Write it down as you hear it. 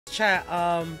Chat,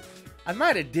 I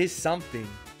might have did something.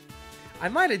 I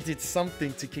might have did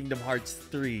something to Kingdom Hearts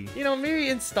 3. You know, maybe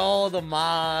installed a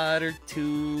mod or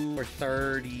 2 or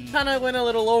 30. Kind of went a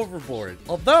little overboard.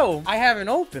 Although, I haven't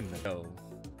opened them.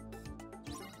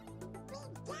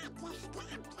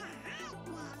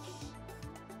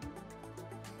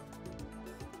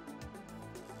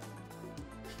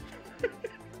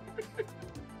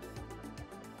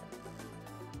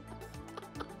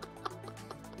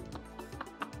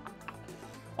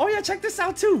 Oh yeah, check this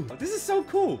out too. This is so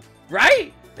cool,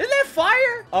 right? Isn't that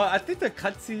fire? I think the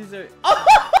cutscenes are.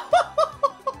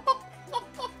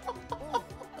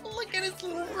 Look at his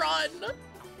little run.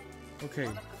 Okay.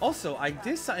 Also, I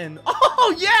did something.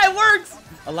 Oh yeah, it works.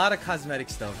 A lot of cosmetic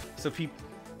stuff. So peep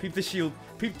the shield.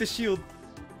 Peep the shield.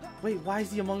 Wait, why is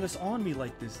the Among Us on me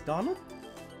like this, Donald?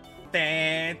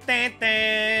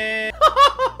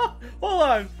 Hold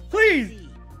on, please.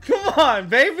 Come on,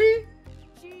 baby.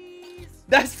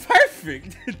 That's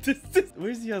perfect.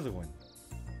 Where's the other one?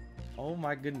 Oh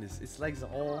my goodness, its legs are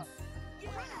all.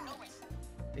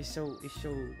 It's so.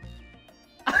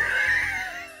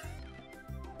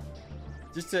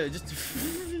 just.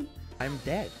 I'm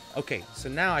dead. Okay, so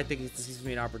now I think this gives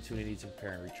me an opportunity to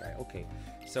prepare and retry. Okay,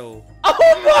 so.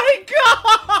 Oh my god!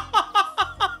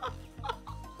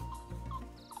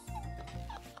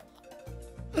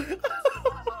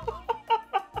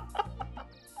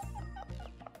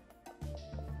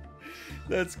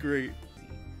 That's great.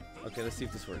 Okay, let's see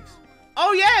if this works.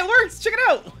 Oh yeah, it works! Check it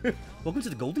out! Welcome to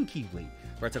the Golden Keyblade,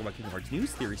 where I talk about Kingdom Hearts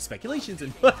news, theories, speculations,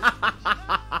 and but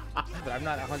I'm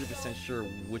not 100% sure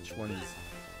which ones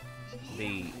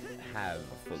they have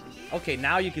fully. Okay,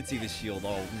 now you can see the shield.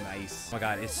 Oh, nice. Oh my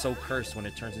god, it's so cursed when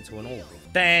it turns into an oval.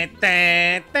 This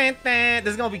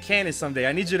is gonna be canon someday.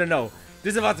 I need you to know.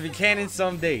 This is about to be canon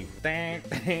someday.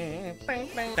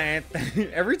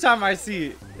 Every time I see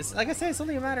it, it's like I said, it's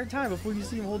only a matter of time before you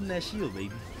see him holding that shield, baby.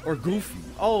 Or Goofy.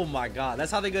 Oh my god,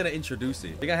 that's how they're gonna introduce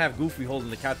it. They're gonna have Goofy holding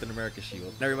the Captain America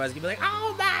shield. And everybody's gonna be like,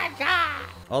 oh my god.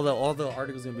 All the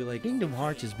articles gonna be like, Kingdom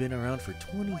Hearts has been around for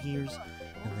 20 years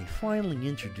and they finally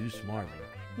introduced Marvel.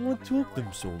 What took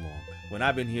them so long? When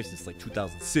I've been here since like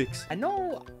 2006. I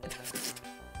know.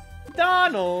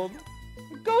 Donald.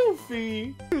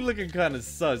 Goofy! You looking kind of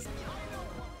sus.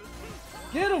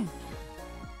 Get him!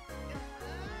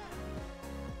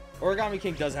 Origami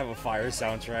King does have a fire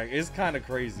soundtrack. It's kind of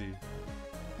crazy.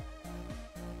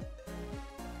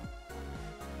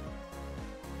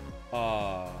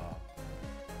 Oh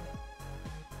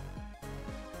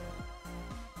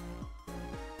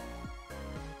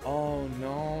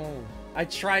no. I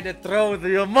tried to throw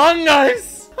the Among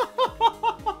Us!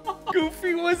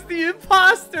 Goofy was the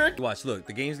imposter. Watch, look,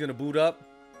 the game's gonna boot up.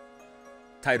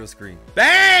 Title screen.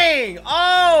 Bang!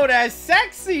 Oh, that's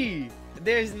sexy.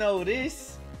 There's no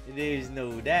this. There's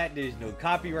no that. There's no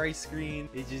copyright screen.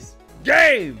 It's just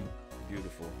game.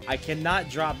 Beautiful. I cannot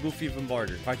drop Goofy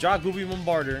Bombarder. If I drop Goofy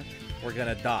Bombarder, we're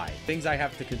gonna die. Things I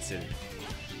have to consider.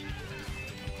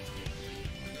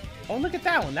 Oh, look at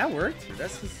that one. That worked.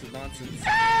 That's just nonsense.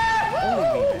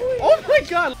 Oh my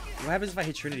god. What happens if I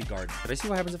hit Trinity Guard? Did I see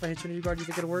what happens if I hit Trinity Guard? Do you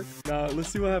think it'll work? Nah, let's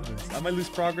see what happens. I might lose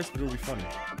progress, but it'll be funny.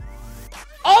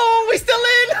 Oh, we still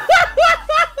in!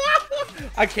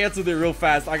 I canceled it real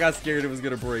fast. I got scared it was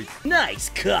gonna break. Nice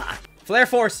cock. Flare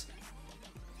Force.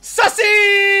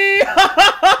 Sussy!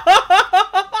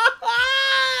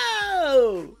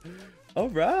 All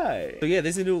right. So yeah,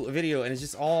 this is a new video and it's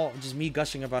just me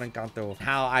gushing about Encanto,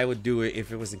 how I would do it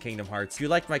if it was in Kingdom Hearts. If you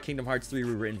liked my Kingdom Hearts 3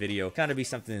 rewritten video, kind of be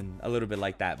something a little bit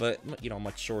like that, but you know,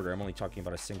 much shorter. I'm only talking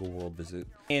about a single world visit.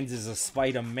 And there's a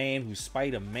Spider-Man who's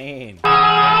Spider-Man.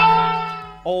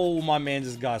 Oh, my man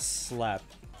just got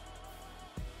slapped.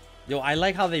 Yo, I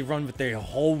like how they run with their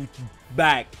whole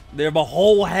back, their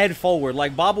whole head forward,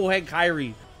 like bobblehead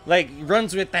Kairi, like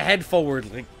runs with the head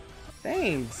forward. Like,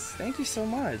 thanks, thank you so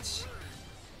much.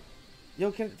 Yo,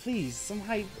 please, some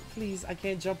height, please. I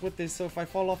can't jump with this, so if I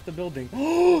fall off the building.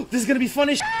 Oh, this is gonna be fun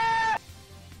as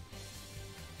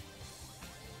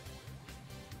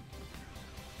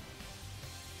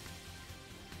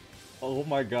oh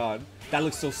my god. That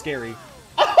looks so scary.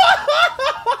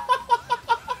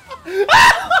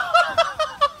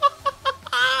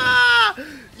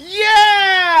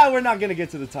 Yeah! We're not gonna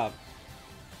get to the top.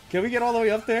 Can we get all the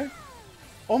way up there?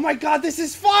 Oh my god, this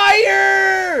is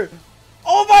fire!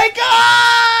 Oh my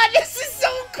god! This is so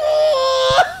cool!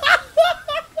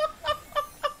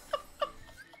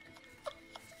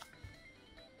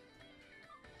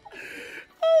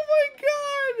 Oh my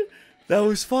god! That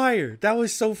was fire. That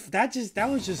was so that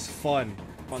was just fun.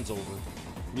 Fun's over.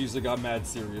 Music got mad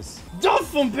serious.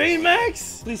 Duff from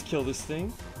Baymax! Please kill this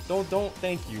thing. Don't.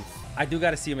 Thank you. I do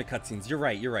gotta see him in cutscenes. You're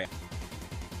right. You're right.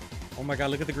 Oh my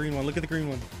god, look at the green one. Look at the green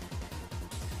one.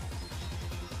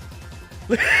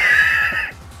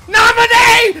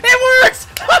 Namine! It works!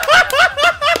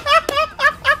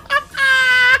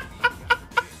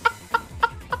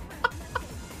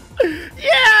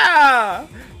 Yeah!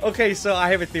 Okay, so I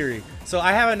have a theory. So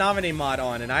I have a Namine mod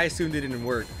on, and I assumed it didn't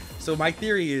work. So my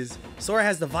theory is Sora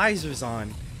has the visors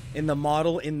on in the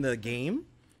model in the game,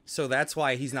 so that's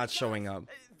why he's not showing up.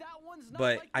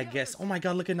 But I guess, oh my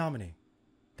god, look at Namine.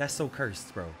 That's so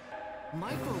cursed, bro.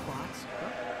 Microbots?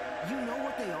 You know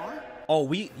what they are? Oh,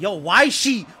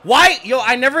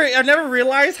 I never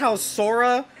realized how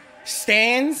Sora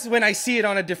stands when I see it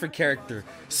on a different character.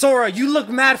 Sora, you look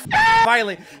mad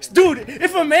violent. Dude,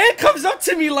 if a man comes up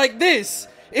to me like this,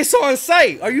 it's on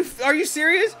sight. Are you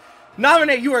serious?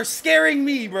 Namine, you are scaring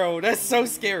me, bro. That's so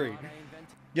scary.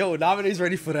 Yo, Namine's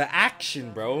ready for the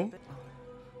action, bro.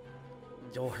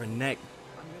 Yo, her neck.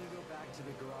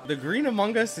 The green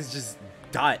Among Us is just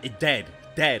dead.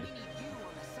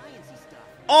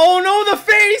 Oh no, the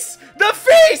face! The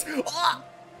face! Ah!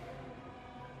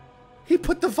 He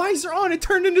put the visor on and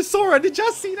turned into Sora. Did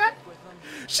y'all see that?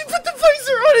 She put the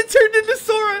visor on and turned into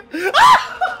Sora.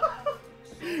 Ah!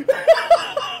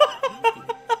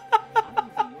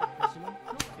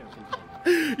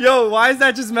 Yo, why is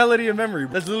that just melody of memory?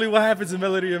 That's literally what happens in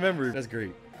melody of memory. That's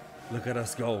great. Look at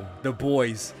us go. The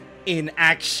boys in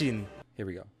action. Here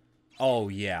we go. Oh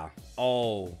yeah.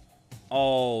 Oh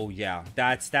yeah.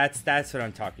 That's what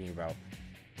I'm talking about.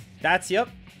 Yep.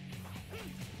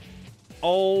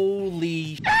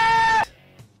 Holy shit.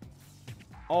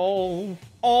 Oh.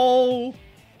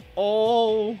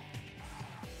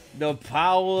 The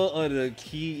power of the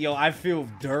key. Yo, I feel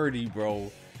dirty,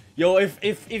 bro. Yo,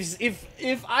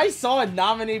 if I saw a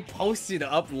Namine posted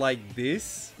up like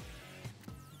this,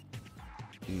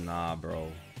 nah,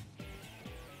 bro.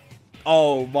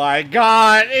 Oh my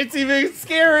god, it's even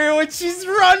scarier when she's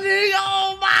running.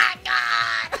 Oh my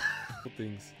god.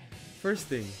 Things. First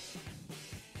thing.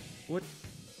 What?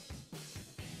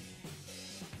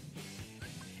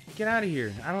 Get out of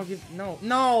here. I don't give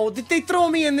no. Did they throw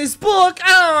me in this book?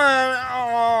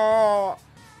 Oh.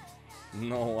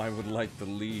 No, I would like to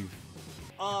leave.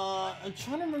 I'm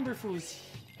trying to remember if it was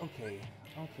okay.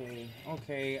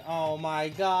 Oh my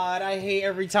god, I hate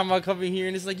every time I come in here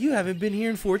and it's like, you haven't been here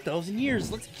in 4,000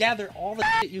 years. Let's gather all the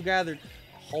shit you gathered.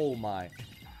 Oh my.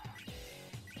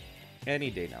 Any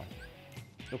day now.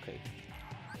 Okay.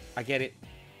 I get it.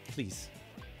 Please.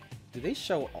 Do they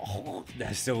show? Oh,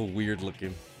 that's so weird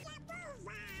looking.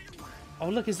 Oh,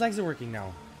 look, his legs are working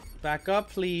now. Back up,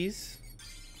 please.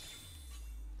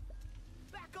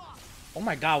 Oh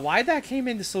my god, why that came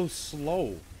in so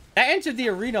slow? That entered the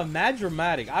arena mad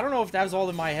dramatic. I don't know if that was all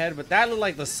in my head, but that looked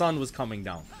like the sun was coming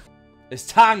down. It's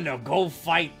time to go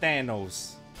fight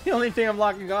Thanos. The only thing I'm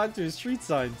locking on to is street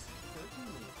signs.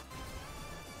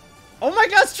 Oh my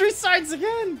god, street signs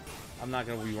again! I'm not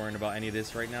gonna be worrying about any of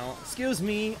this right now. Excuse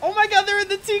me. Oh my god, they're in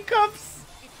the teacups!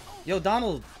 Yo,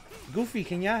 Donald, Goofy,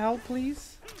 can y'all help,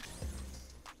 please?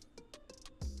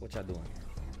 What y'all doing?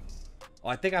 Oh,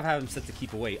 I think I've had him set to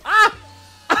keep away. Ah!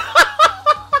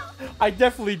 I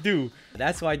definitely do.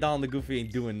 That's why Donald the Goofy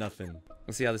ain't doing nothing.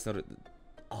 Let's see how this note.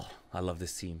 Oh, I love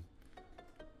this team.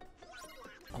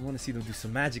 I want to see them do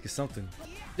some magic or something.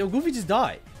 Yo, Goofy just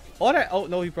died. Oh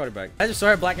no, he brought it back. I just saw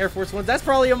our Black Air Force Ones. That's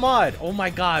probably a mod. Oh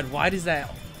my god, why does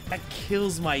that? That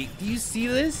kills my. Do you see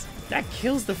this? That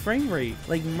kills the frame rate.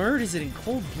 Like, murders it in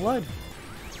cold blood.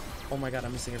 Oh my god,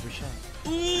 I'm missing every shot.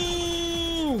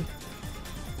 Ooh!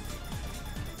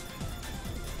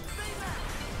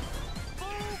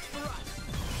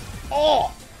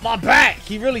 Oh, my back!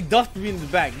 He really duffed me in the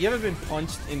back. You ever been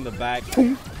punched in the back?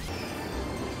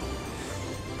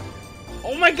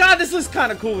 Oh my god, this looks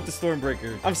kind of cool with the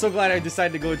Stormbreaker. I'm so glad I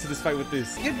decided to go into this fight with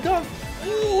this. Get duffed.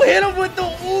 Ooh, hit him with the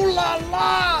ooh la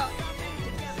la.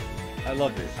 I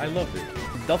love it. I love it.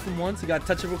 Duff him once. You gotta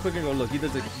touch it real quick and go, look, he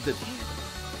does it.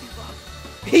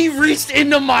 He reached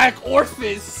into my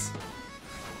orifice.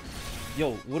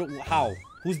 Yo, what? How?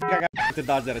 Who's the guy to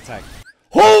dodge that attack?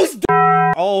 Who's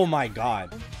the? Oh my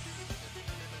god.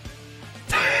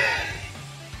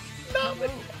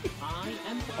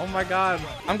 Oh my god.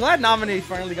 I'm glad Namine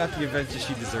finally got the adventure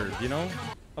she deserved, you know?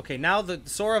 Okay, now the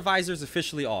Sora visor is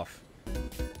officially off.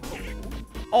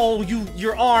 Oh,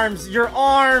 your arms! Your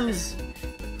arms!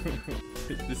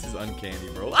 This is uncanny,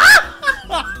 bro.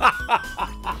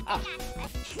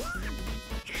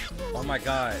 Oh my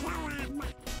god.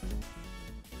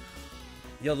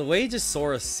 Yo, the way just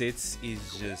Sora sits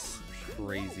is just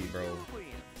crazy, bro.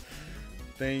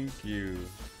 Thank you.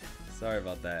 Sorry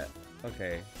about that.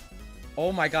 Okay.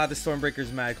 Oh my god, the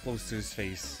Stormbreaker's mad close to his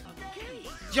face.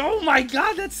 Oh my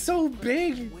god, that's so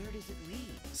big! Where does it lead?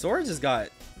 Sora just got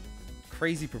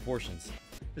crazy proportions.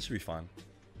 This should be fun.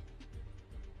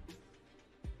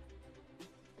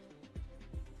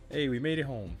 Hey, we made it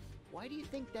home. Why do you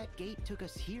think that gate took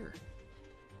us here?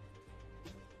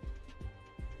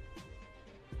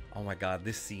 Oh my god,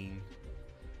 this scene.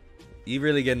 You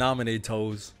really get nominated,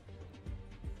 Toes.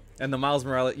 And the Miles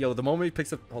Morales, yo, the moment he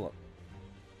picks up, hold up.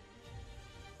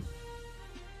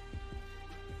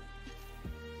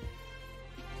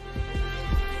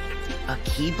 A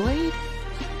Keyblade?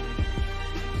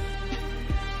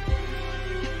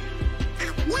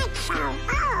 Not so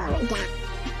old.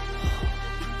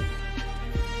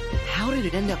 How did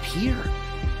it end up here?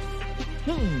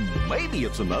 Maybe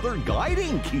it's another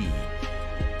guiding key.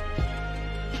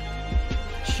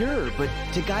 Sure, but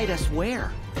to guide us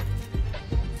where?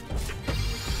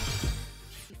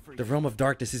 The realm of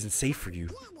darkness isn't safe for you.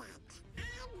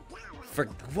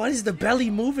 What is the belly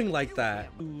moving like that?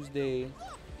 Tuesday,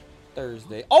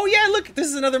 Thursday. Oh yeah, look, this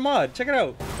is another mod. Check it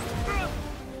out.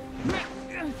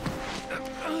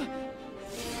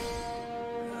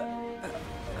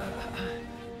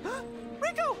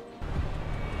 Riku!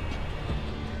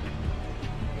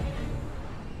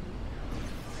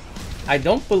 I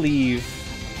don't believe.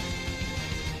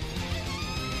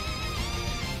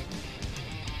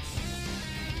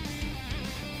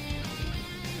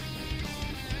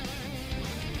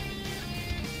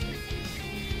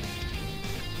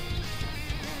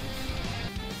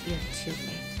 You're too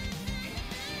late.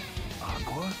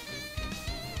 Aqua?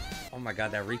 Oh my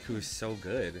god, that Riku is so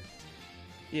good.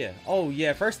 Yeah. Oh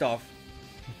yeah. First off.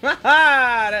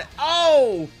 Haha.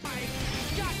 Oh.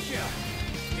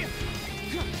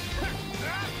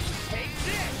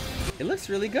 It looks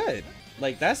really good.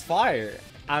 Like that's fire.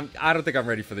 I don't think I'm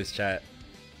ready for this, chat.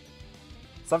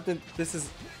 Something. This is.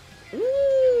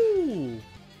 Ooh.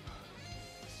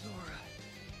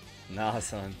 Nah,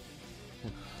 son.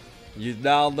 You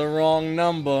dialed the wrong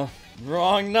number.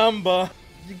 Wrong number.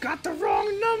 You got the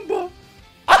wrong number.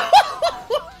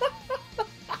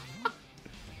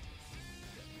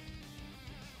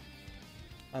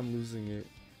 I'm losing it.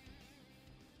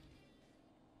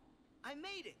 I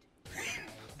made it!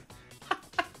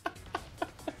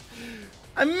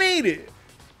 I made it.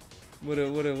 What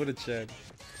a chat.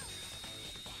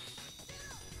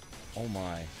 Oh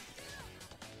my.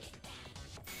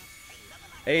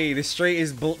 Hey, the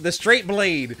straight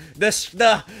blade. The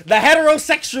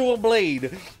heterosexual blade.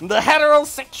 The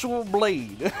heterosexual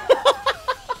blade.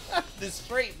 The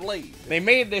straight blade. They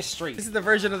made this straight. This is the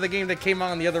version of the game that came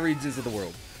out in the other regions of the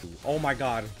world. Oh my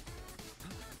god.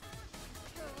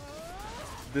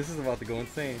 This is about to go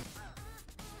insane.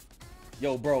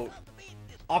 Yo, bro.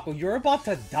 Aqua, you're about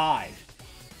to die.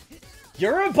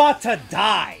 You're about to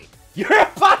die. You're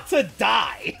about to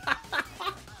die.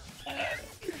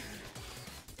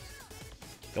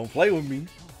 Don't play with me.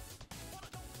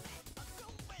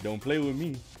 Don't play with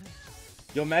me.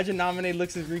 Yo, imagine Namine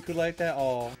looks at Riku like that.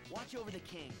 Oh. Watch over the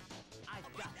king. I've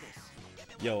got this.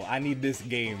 Yo, I need this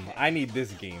game. I need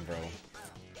this game, bro.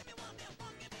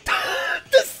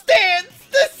 The stance!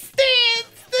 The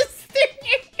stance! The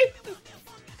stance!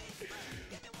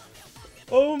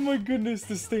 Oh my goodness,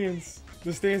 the stance.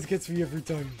 The stance gets me every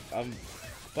time. What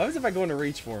happens if I go into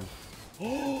rage form?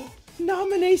 Oh,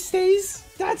 Namine stays?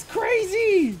 That's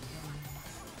crazy!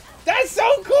 That's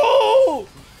so cool!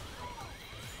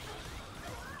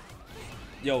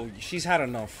 Yo, she's had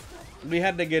enough. We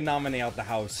had to get Namine out the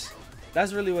house.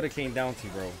 That's really what it came down to,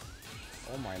 bro.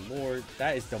 Oh my lord,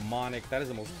 that is demonic. That is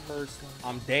the most cursed.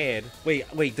 I'm dead.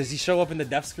 Wait, does he show up in the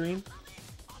death screen?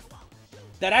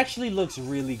 That actually looks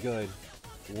really good.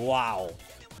 Wow.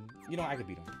 You know, I could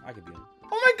beat him. I could beat him. Oh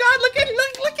my god, look at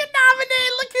Namine!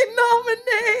 Look at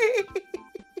Namine!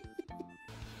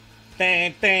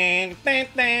 Dang, dang, dang,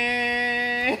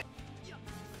 dang.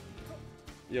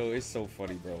 Yo, it's so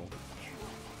funny, bro.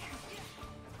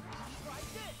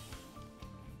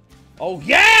 Oh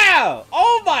yeah!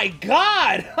 Oh my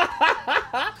god!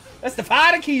 That's the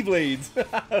power of Keyblades.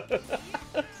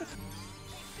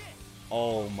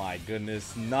 Oh my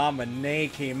goodness,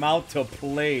 Namine came out to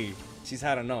play. She's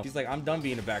had enough. She's like, I'm done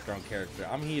being a background character.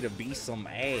 I'm here to be some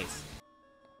ass.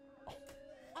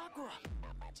 Aqua!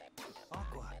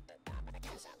 Aqua.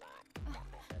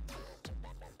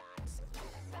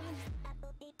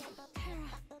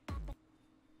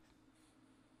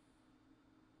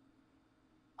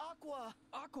 Aqua!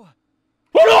 Aqua!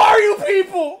 What are you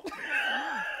people?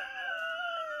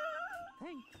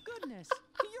 Thank goodness!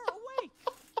 You're awake!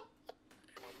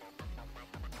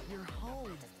 You're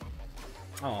home.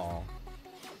 Oh.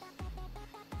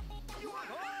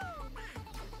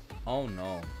 Oh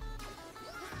no.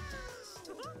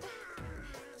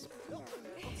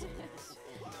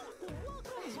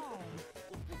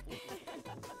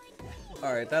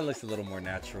 Alright, that looks a little more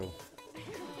natural.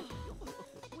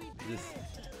 This...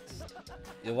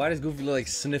 Yo, why does Goofy look like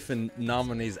sniffing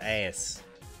Namine's ass?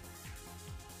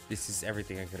 This is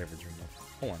everything I could ever dream of.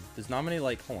 Hold on. Does Namine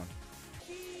like... Hold on.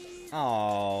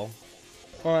 Oh.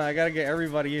 Hold on, I gotta get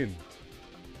everybody in.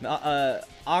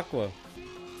 Aqua.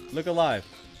 Look alive.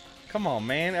 Come on,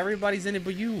 man. Everybody's in it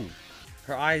but you.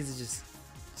 Her eyes are just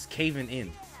caving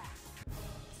in.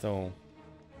 So...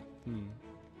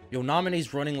 Yo,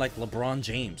 Namine's running like LeBron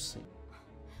James.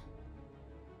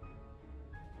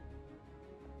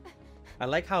 I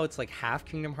like how it's like half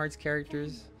Kingdom Hearts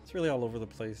characters. It's really all over the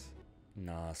place.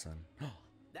 Nah, son.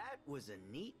 That was a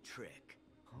neat trick.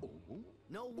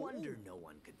 No wonder no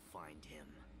one could find him.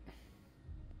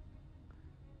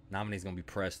 Namine's gonna be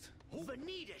pressed.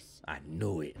 Vanitas! I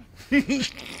knew it.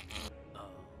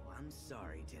 Oh, I'm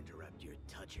sorry to interrupt your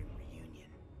touching reunion,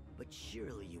 but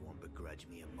surely you won't begrudge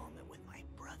me a moment with my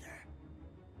brother.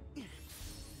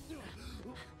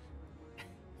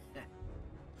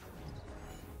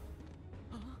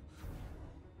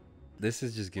 This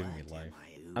is just giving me life.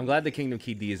 I'm glad the Kingdom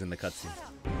Key D is in the cutscene.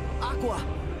 Aqua,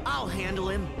 I'll handle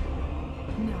him.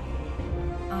 No,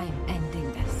 I'm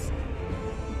ending this.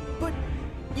 But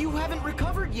you haven't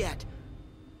recovered yet.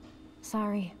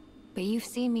 Sorry, but you've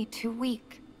seen me too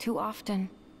weak, too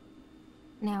often.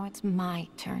 Now it's my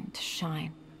turn to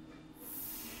shine.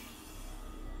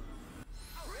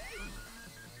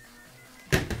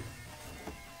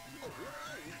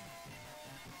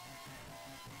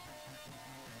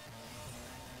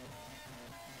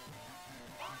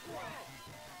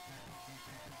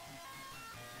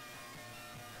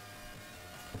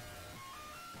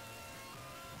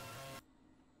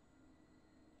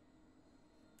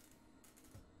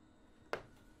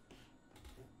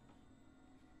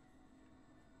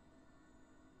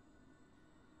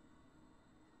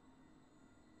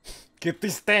 Get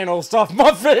these Thanos off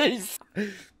my face!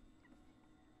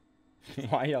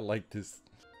 Why y'all like this?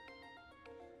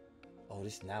 Oh,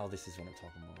 this is what I'm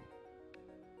talking about.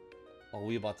 Oh,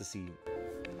 we about to see.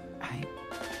 I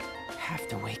have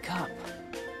to wake up.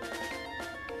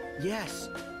 Yes.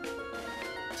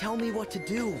 Tell me what to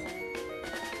do.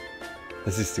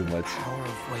 This is too much. Power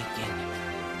of waking.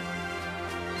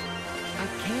 I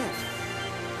can't.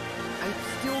 I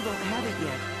still don't have it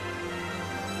yet.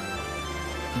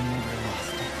 Never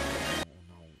lost it. Oh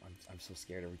no, I'm so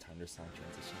scared every time there's sound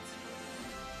transitions.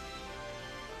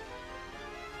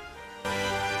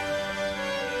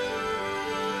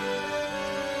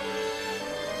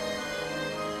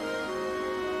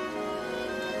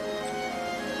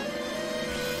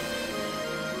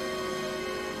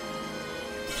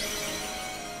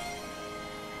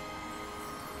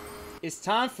 It's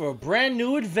time for a brand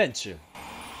new adventure.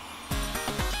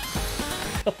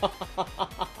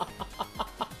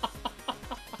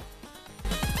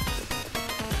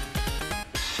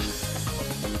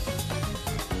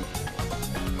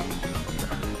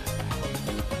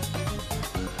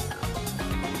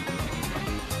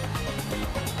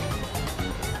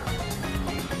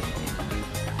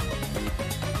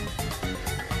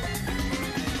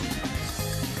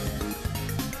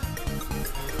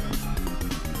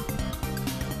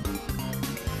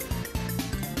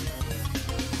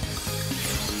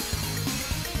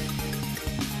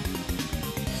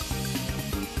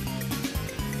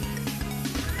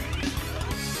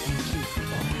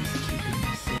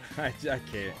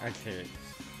 I can't.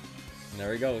 And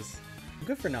there he goes.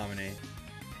 Good for Namine.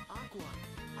 Aqua,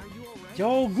 are you alright?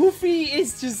 Yo, Goofy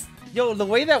is just... Yo, the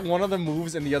way that one of them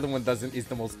moves and the other one doesn't is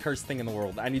the most cursed thing in the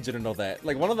world. I need you to know that.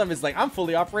 Like, one of them is like, I'm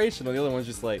fully operational. The other one's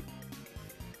just like...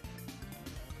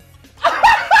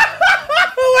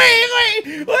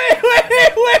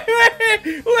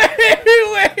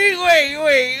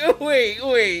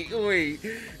 Wait.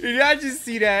 Did y'all just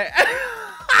see that?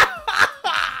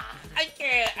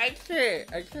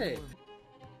 I can't.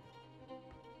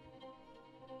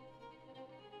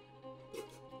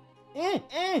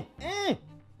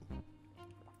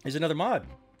 There's another mod.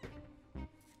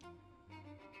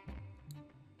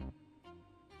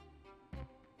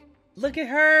 Look at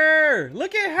her!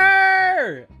 Look at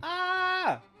her!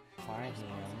 Ah! Find him.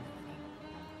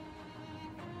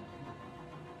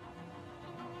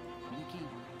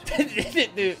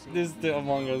 Dude, this is the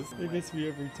Among Us. It gets me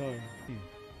every time.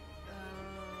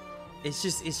 It's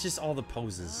just all the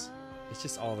poses. It's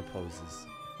just all the poses.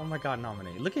 Oh my god,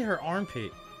 Namine. Look at her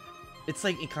armpit. It's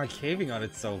like concaving on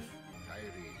itself. Kairi,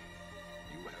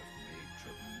 you have made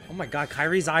tremendous. Oh my god,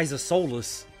 Kairi's eyes are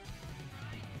soulless.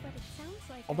 But it sounds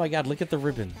Oh my god, look at the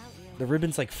ribbon. The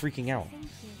ribbon's like freaking out.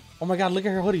 Oh my god, look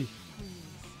at her hoodie.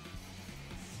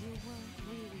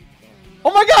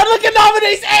 Oh my god, look at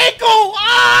Namine's ankle!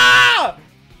 Ah!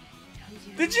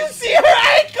 Did you see her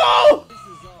ankle? This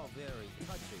is all very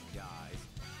touching, guys.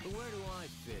 But where do I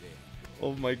fit in?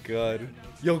 Oh my god.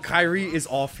 Yo, Kairi is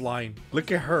offline.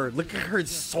 Look at her. Look at her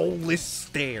soulless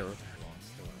stare.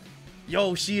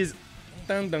 Yo, she is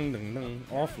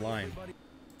offline.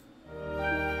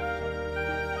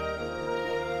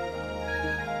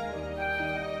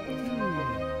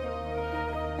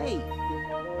 Hey,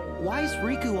 why is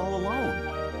Riku all alone?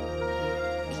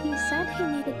 He said he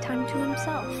needed time to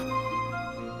himself.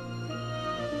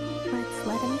 Let's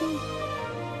let him be.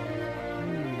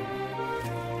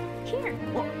 Here.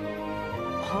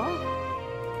 Huh?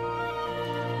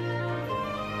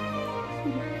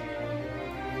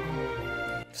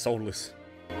 Soulless.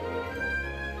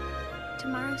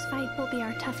 Tomorrow's fight will be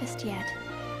our toughest yet.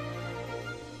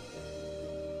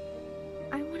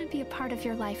 I want to be a part of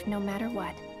your life no matter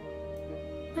what.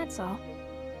 That's all.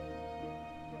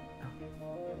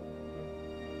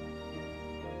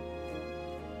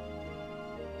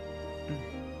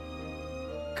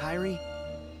 Kairi,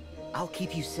 I'll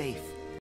keep you safe.